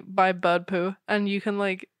 probably by bird poo, and you can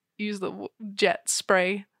like use the jet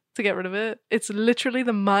spray to get rid of it. It's literally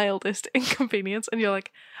the mildest inconvenience, and you're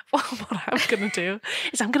like, well, what I'm gonna do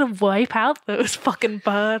is I'm gonna wipe out those fucking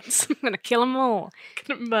birds. I'm gonna kill them all.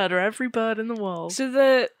 I'm gonna murder every bird in the world. So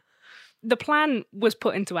the plan was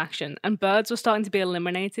put into action, and birds were starting to be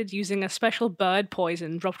eliminated using a special bird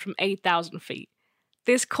poison dropped from 8,000 feet.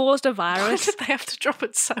 This caused a Why virus did they have to drop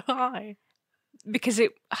it so high? because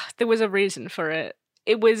there was a reason for it.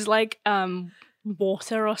 It was like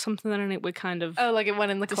water or something, and it would kind of Oh, like it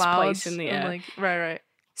went in the Displace clouds in the and, air. like right.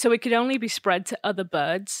 so it could only be spread to other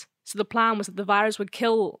birds. So the plan was that the virus would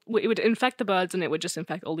it would infect the birds, and it would just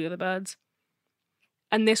infect all the other birds.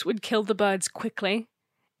 And this would kill the birds quickly,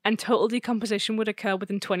 and total decomposition would occur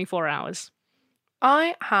within 24 hours.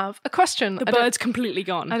 I have a question. The I don't- bird's completely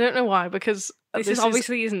gone. I don't know why, because This is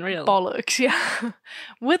obviously isn't real. bollocks. Yeah,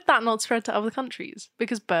 would that not spread to other countries?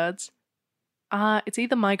 Because birds, it's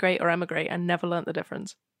either migrate or emigrate. I never learnt the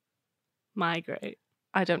difference. Migrate.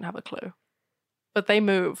 I don't have a clue, but they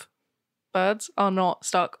move. Birds are not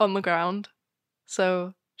stuck on the ground,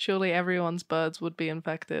 so surely everyone's birds would be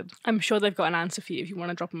infected. I'm sure they've got an answer for you if you want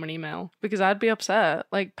to drop them an email. Because I'd be upset.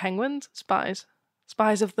 Like penguins, spies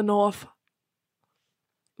of the north.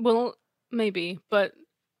 Well, maybe, but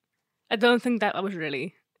I don't think that was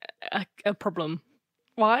really a problem.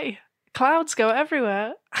 Why? Clouds go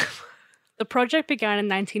everywhere. The project began in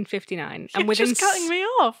 1959, You're and within just cutting me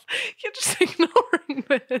off. You're just ignoring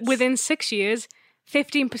this. within 6 years,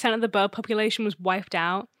 15% of the bird population was wiped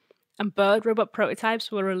out, and bird robot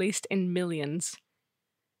prototypes were released in millions.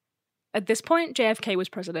 At this point, JFK was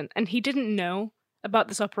president, and he didn't know about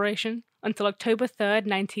this operation until October 3rd,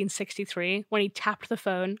 1963, when he tapped the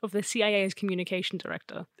phone of the CIA's communication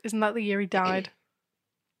director. Isn't that the year he died?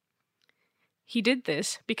 He did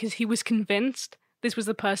this because he was convinced this was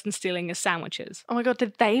the person stealing his sandwiches. Oh my god,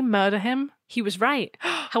 did they murder him? He was right.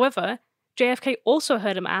 However, JFK also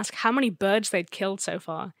heard him ask how many birds they'd killed so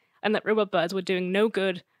far, and that robot birds were doing no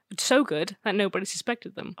good, so good that nobody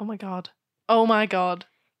suspected them. Oh my god. Oh my god.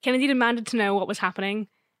 Kennedy demanded to know what was happening,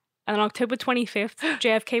 and on October 25th,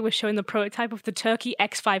 JFK was showing the prototype of the Turkey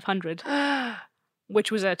X-500,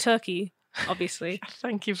 which was a turkey, obviously,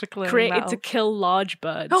 Thank you for clearing created that to up. kill large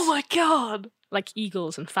birds, Oh my god. like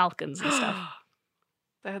eagles and falcons and stuff.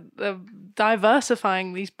 They're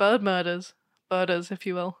diversifying these bird murders. Birders, if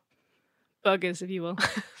you will. Buggers, if you will.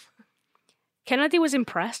 Kennedy was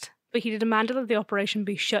impressed, but he demanded that the operation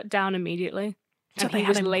be shut down immediately, So and they he had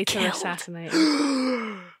was him later killed. assassinated.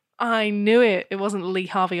 I knew it. It wasn't Lee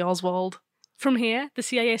Harvey Oswald. From here, the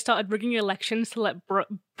CIA started rigging elections to let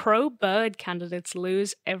pro-bird candidates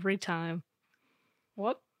lose every time.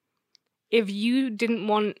 What? If you didn't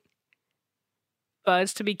want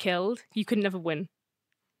birds to be killed, you could never win.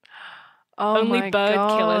 Oh Only my bird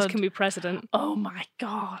killers God. can be president. Oh my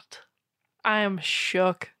god. I am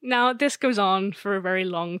shook. Now, this goes on for a very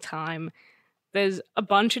long time. There's a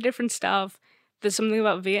bunch of different stuff. There's something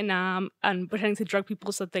about Vietnam and pretending to drug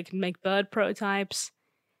people so that they can make bird prototypes.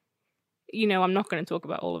 I'm not going to talk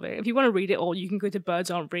about all of it. If you want to read it all, you can go to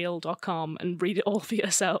birdsaren'treal.com and read it all for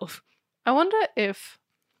yourself. I wonder if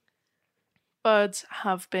birds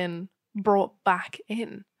have been brought back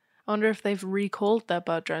in. I wonder if they've recalled their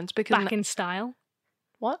bird drones because Back in style?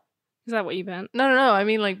 what? Is that what you meant? No. I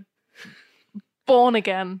mean like born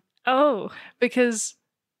again. Oh. Because,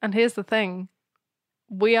 and here's the thing,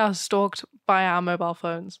 we are stalked by our mobile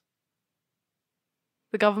phones.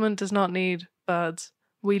 The government does not need birds.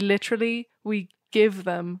 We give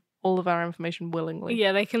them all of our information willingly.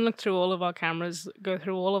 Yeah, they can look through all of our cameras, go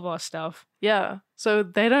through all of our stuff. Yeah. So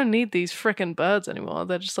they don't need these frickin' birds anymore.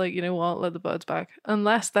 They're just like, you know what, let the birds back.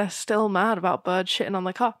 Unless they're still mad about birds shitting on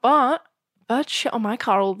their car. But birds shit on my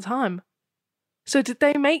car all the time. So did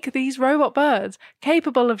they make these robot birds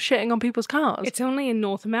capable of shitting on people's cars? It's only in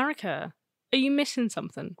North America. Are you missing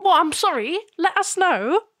something? Well, I'm sorry. Let us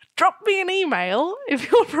know. Drop me an email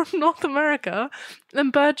if you're from North America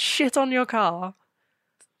and birds shit on your car.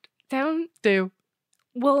 Do.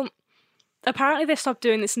 Well, apparently they stopped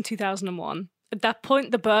doing this in 2001. At that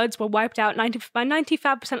point, the birds were wiped out.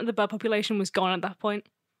 95% of the bird population was gone at that point.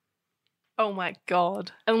 Oh my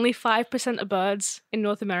god. Only 5% of birds in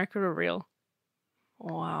North America are real.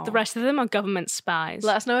 Wow. The rest of them are government spies.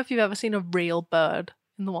 Let us know if you've ever seen a real bird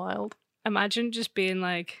in the wild. Imagine just being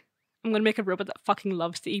like, I'm going to make a robot that fucking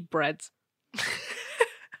loves to eat bread.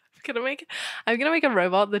 I'm gonna make a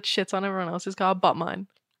robot that shits on everyone else's car but mine.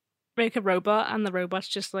 Make a robot and the robot's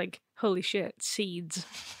just like, holy shit, seeds.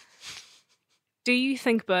 Do you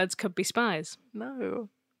think birds could be spies? No.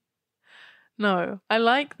 I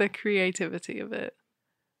like the creativity of it,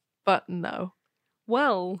 but no.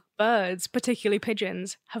 Well, birds, particularly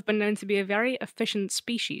pigeons, have been known to be a very efficient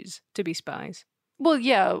species to be spies. Well,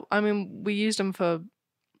 yeah, I mean, we used them for,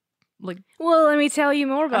 like... Well, let me tell you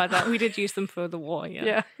more about that. We did use them for the war, yeah.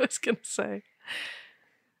 Yeah, I was gonna say.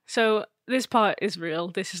 So, this part is real.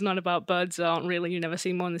 This is not about birds aren't real and you never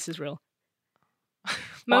see one. This is real.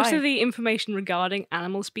 Most Why? of the information regarding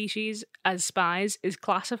animal species as spies is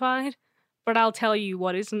classified, but I'll tell you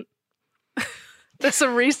what isn't. There's a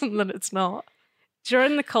reason that it's not.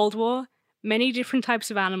 During the Cold War, many different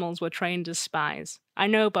types of animals were trained as spies. I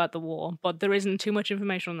know about the war, but there isn't too much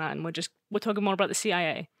information on that, and we're talking more about the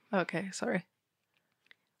CIA. Okay, sorry.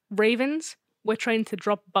 Ravens were trained to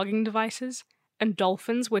drop bugging devices, and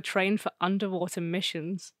dolphins were trained for underwater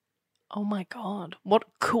missions. Oh my god, what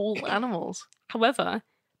cool animals. However,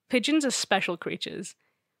 pigeons are special creatures,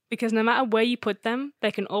 because no matter where you put them,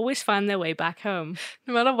 they can always find their way back home.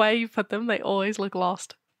 No matter where you put them, they always look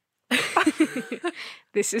lost.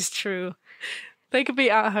 This is true. They could be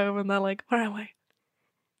at home and they're like, where am I?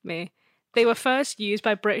 Me. They were first used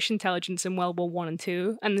by British intelligence in World War I and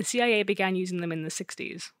II, and the CIA began using them in the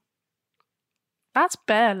 60s. That's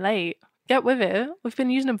bare late. Get with it. We've been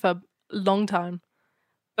using them for a long time.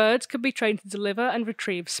 Birds could be trained to deliver and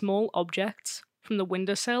retrieve small objects from the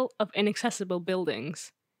windowsill of inaccessible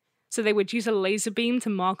buildings. So they would use a laser beam to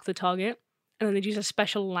mark the target, and then they'd use a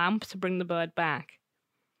special lamp to bring the bird back.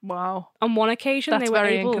 Wow. On one occasion, That's they were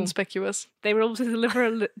very able inconspicuous.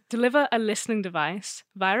 to deliver a listening device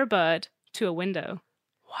via a bird to a window.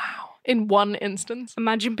 Wow. In one instance.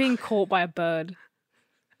 Imagine being caught by a bird.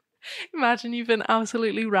 Imagine you've been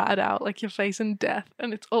absolutely ratted out, like you're facing death,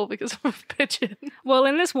 and it's all because of a pigeon. Well,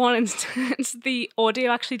 in this one instance, the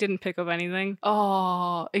audio actually didn't pick up anything.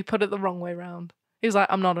 Oh, he put it the wrong way round. He was like,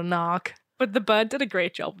 I'm not a narc. But the bird did a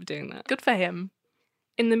great job of doing that. Good for him.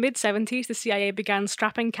 In the mid-70s, the CIA began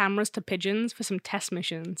strapping cameras to pigeons for some test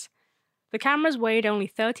missions. The cameras weighed only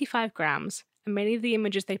 35 grams, and many of the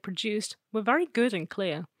images they produced were very good and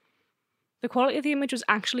clear. The quality of the image was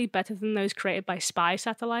actually better than those created by spy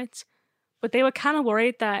satellites, but they were kind of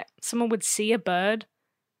worried that someone would see a bird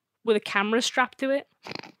with a camera strapped to it,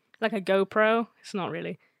 like a GoPro. It's not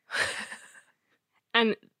really.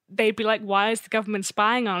 And they'd be like, why is the government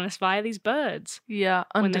spying on us via these birds? Yeah,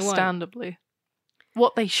 When they weren't. understandably.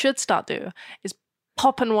 What they should start doing is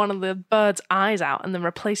popping one of the bird's eyes out and then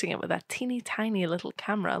replacing it with a teeny tiny little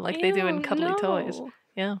camera like they do in Ew, Cuddly Toys. no.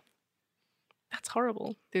 Yeah, That's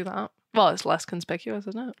horrible. do that. Well, it's less conspicuous,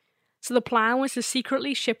 isn't it? So the plan was to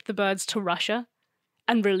secretly ship the birds to Russia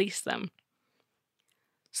and release them.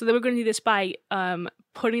 So they were going to do this by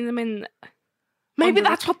putting them in... Maybe under-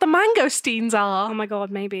 that's what the mangosteens Oh are. my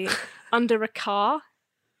god, maybe. Under a car.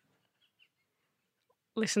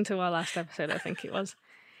 Listen to our last episode, I think it was.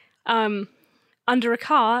 Under a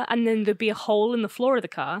car, and then there'd be a hole in the floor of the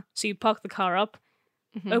car. So you park the car up,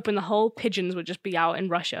 open the hole, pigeons would just be out in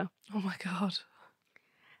Russia. Oh my god.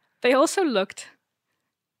 They also looked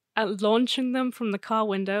at launching them from the car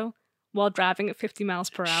window while driving at 50 miles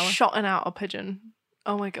per hour. Shotting out a pigeon.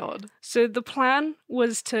 Oh my god. So the plan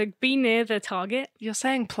was to be near the target. You're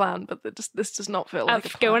saying plan, but this does not feel like a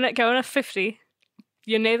plan. Going at 50.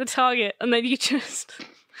 You're near the target, and then you just...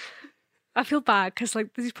 I feel bad, because,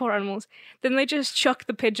 like, these poor animals. Then they just chuck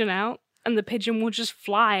the pigeon out, and the pigeon will just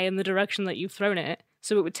fly in the direction that you've thrown it.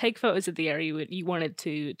 So it would take photos of the area you wanted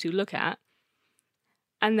to look at.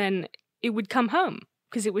 And then it would come home,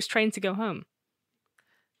 because it was trained to go home.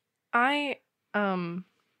 I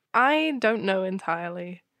don't know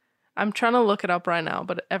entirely. I'm trying to look it up right now,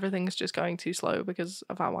 but everything's just going too slow because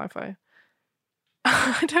of our Wi-Fi.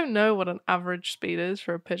 I don't know what an average speed is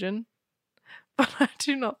for a pigeon, but I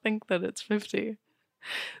do not think that it's 50.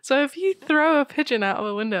 So if you throw a pigeon out of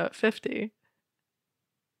a window at 50,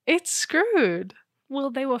 it's screwed.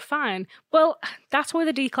 Well, they were fine. Well, that's where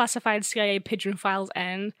the declassified CIA pigeon files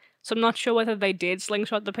end, so I'm not sure whether they did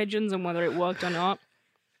slingshot the pigeons and whether it worked or not.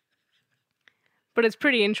 But it's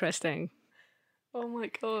pretty interesting. Oh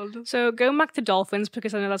my god. So going back to dolphins,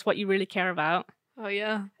 because I know that's what you really care about. Oh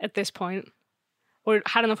yeah. At this point. Or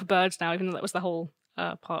had enough of birds now, even though that was the whole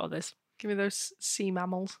part of this. Give me those sea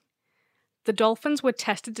mammals. The dolphins were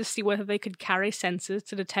tested to see whether they could carry sensors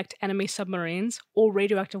to detect enemy submarines or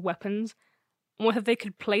radioactive weapons, and whether they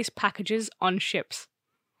could place packages on ships.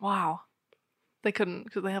 Wow. They couldn't,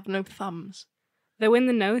 because they have no thumbs. Though in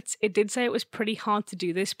the notes, it did say it was pretty hard to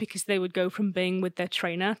do this because they would go from being with their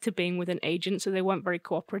trainer to being with an agent, so they weren't very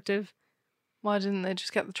cooperative. Why didn't they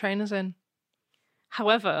just get the trainers in?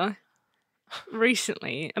 However,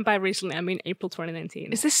 recently, and by recently I mean April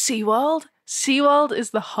 2019. Is this SeaWorld? SeaWorld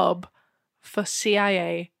is the hub for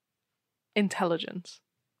CIA intelligence.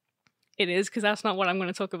 It is, because that's not what I'm going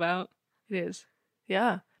to talk about. It is.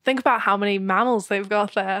 Yeah. Think about how many mammals they've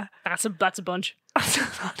got there. That's a bunch.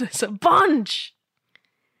 That is a bunch!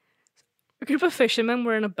 A group of fishermen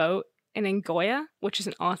were in a boat in Angoya, which is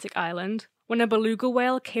an Arctic island, when a beluga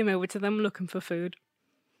whale came over to them looking for food.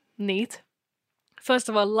 Neat. First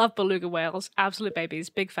of all, love beluga whales. Absolute babies.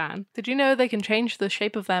 Big fan. Did you know they can change the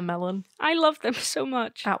shape of their melon? I love them so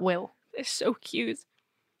much. At will. They're so cute.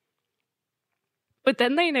 But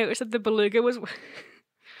then they noticed that the beluga was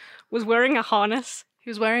wearing a harness. He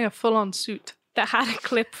was wearing a full-on suit. That had a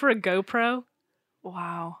clip for a GoPro.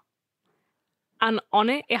 Wow. And on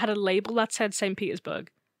it, it had a label that said St. Petersburg.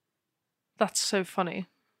 That's so funny.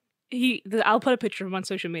 I'll put a picture of him on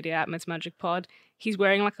social media at MidsMagicPod. He's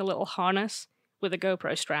wearing like a little harness with a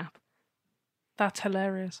GoPro strap. That's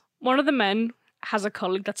hilarious. One of the men has a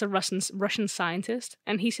colleague that's a Russian scientist,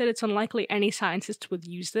 and he said it's unlikely any scientist would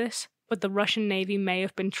use this, but the Russian Navy may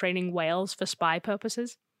have been training whales for spy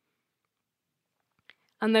purposes.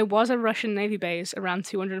 And there was a Russian Navy base around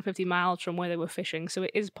 250 miles from where they were fishing, so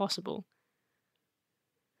it is possible.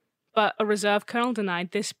 But a reserve colonel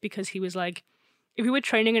denied this because he was like, if we were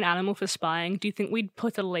training an animal for spying, do you think we'd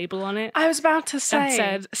put a label on it? I was about to say. That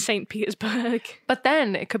said St. Petersburg. But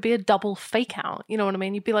then it could be a double fake out. You know what I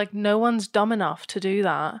mean? You'd be like, no one's dumb enough to do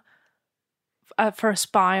that for a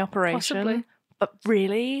spy operation. Possibly. But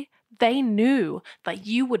really? They knew that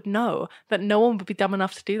you would know that no one would be dumb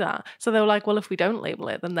enough to do that. So they were like, well, if we don't label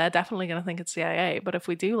it, then they're definitely going to think it's CIA. But if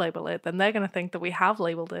we do label it, then they're going to think that we have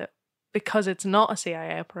labeled it because it's not a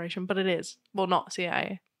CIA operation, but it is. Well, not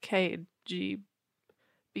CIA. KGB.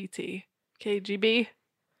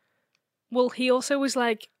 Well, he also was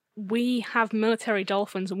like, we have military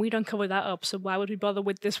dolphins and we don't cover that up, so why would we bother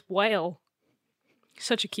with this whale?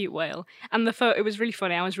 Such a cute whale. And the photo, it was really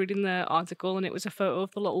funny. I was reading the article and it was a photo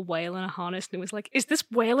of the little whale in a harness and it was like, is this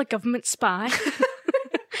whale a government spy?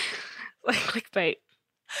 Like clickbait.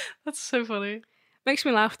 That's so funny. Makes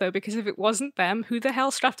me laugh though, because if it wasn't them, who the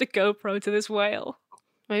hell strapped a GoPro to this whale?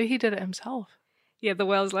 Maybe he did it himself. Yeah, the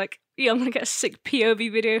whale's like, yeah, I'm gonna get a sick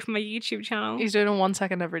POV video for my YouTube channel. He's doing it 1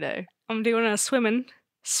 second every day. I'm doing a swimming.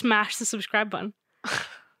 Smash the subscribe button.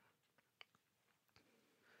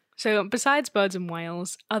 So, besides birds and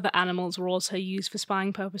whales, other animals were also used for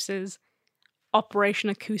spying purposes.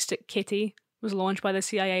 Operation Acoustic Kitty was launched by the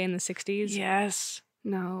CIA in the 60s. Yes.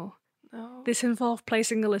 No. No. This involved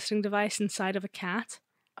placing a listening device inside of a cat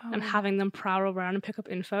and having them prowl around and pick up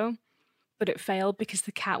info. But it failed because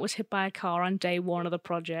the cat was hit by a car on day 1 of the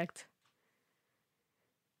project.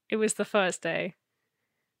 It was the first day.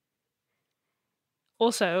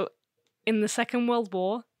 Also, in the Second World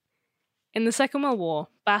War,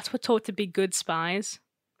 bats were taught to be good spies.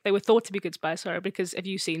 They were thought to be good spies, because have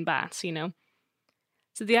you seen bats, you know?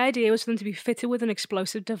 So the idea was for them to be fitted with an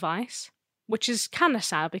explosive device, which is kind of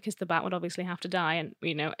sad because the bat would obviously have to die, and,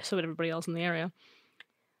 you know, so would everybody else in the area.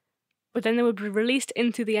 But then they would be released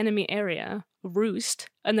into the enemy area, roost,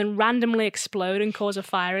 and then randomly explode and cause a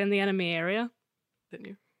fire in the enemy area. Didn't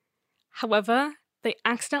you? However, They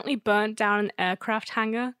accidentally burnt down an aircraft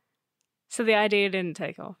hangar, so the idea didn't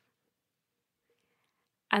take off.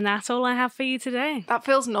 And that's all I have for you today. That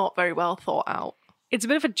feels not very well thought out. It's a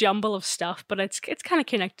bit of a jumble of stuff, but it's kind of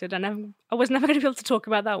connected, and I was never going to be able to talk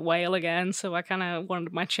about that whale again, so I kind of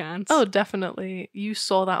wanted my chance. Oh, definitely. You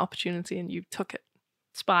saw that opportunity and you took it.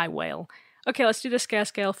 Spy whale. Okay, let's do the scare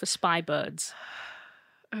scale for spy birds.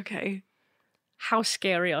 Okay. How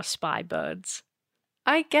scary are spy birds?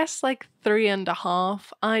 I guess like 3.5.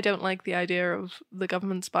 I don't like the idea of the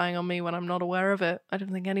government spying on me when I'm not aware of it. I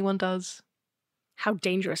don't think anyone does. How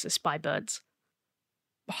dangerous are spy birds?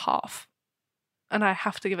 Half. And I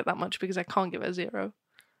have to give it that much because I can't give it a 0.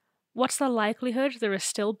 What's the likelihood there are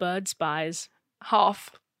still bird spies?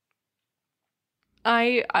 Half.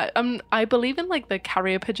 I believe in like the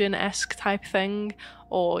carrier pigeon-esque type thing,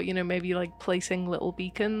 or maybe like placing little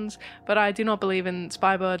beacons, but I do not believe in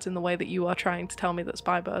spy birds in the way that you are trying to tell me that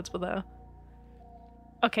spy birds were there.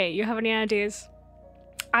 Okay, you have any ideas?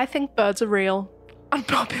 I think birds are real.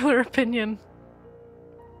 Unpopular opinion.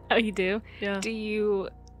 Oh, you do? Yeah.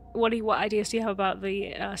 What ideas do you have about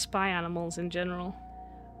the spy animals in general?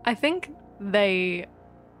 I think they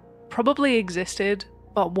probably existed,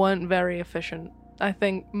 but weren't very efficient. I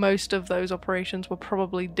think most of those operations were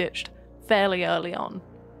probably ditched fairly early on.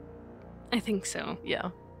 I think so. Yeah.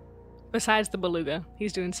 Besides the beluga,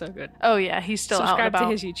 he's doing so good. Oh yeah, he's still out and Subscribe about.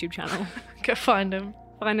 to his YouTube channel. Go find him.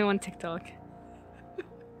 Find him on TikTok.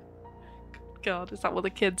 God, is that what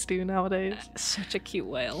the kids do nowadays? Such a cute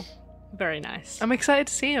whale. Very nice. I'm excited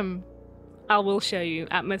to see him. I will show you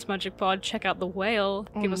at Myths Magic Pod. Check out the whale.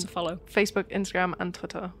 Give us a follow. Facebook, Instagram, and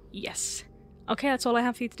Twitter. Yes. Okay, that's all I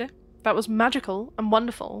have for you today. That was magical and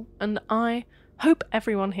wonderful, and I hope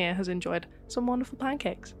everyone here has enjoyed some wonderful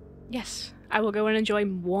pancakes. Yes. I will go and enjoy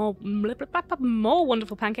more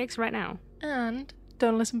wonderful pancakes right now. And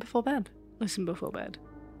don't listen before bed. Listen before bed.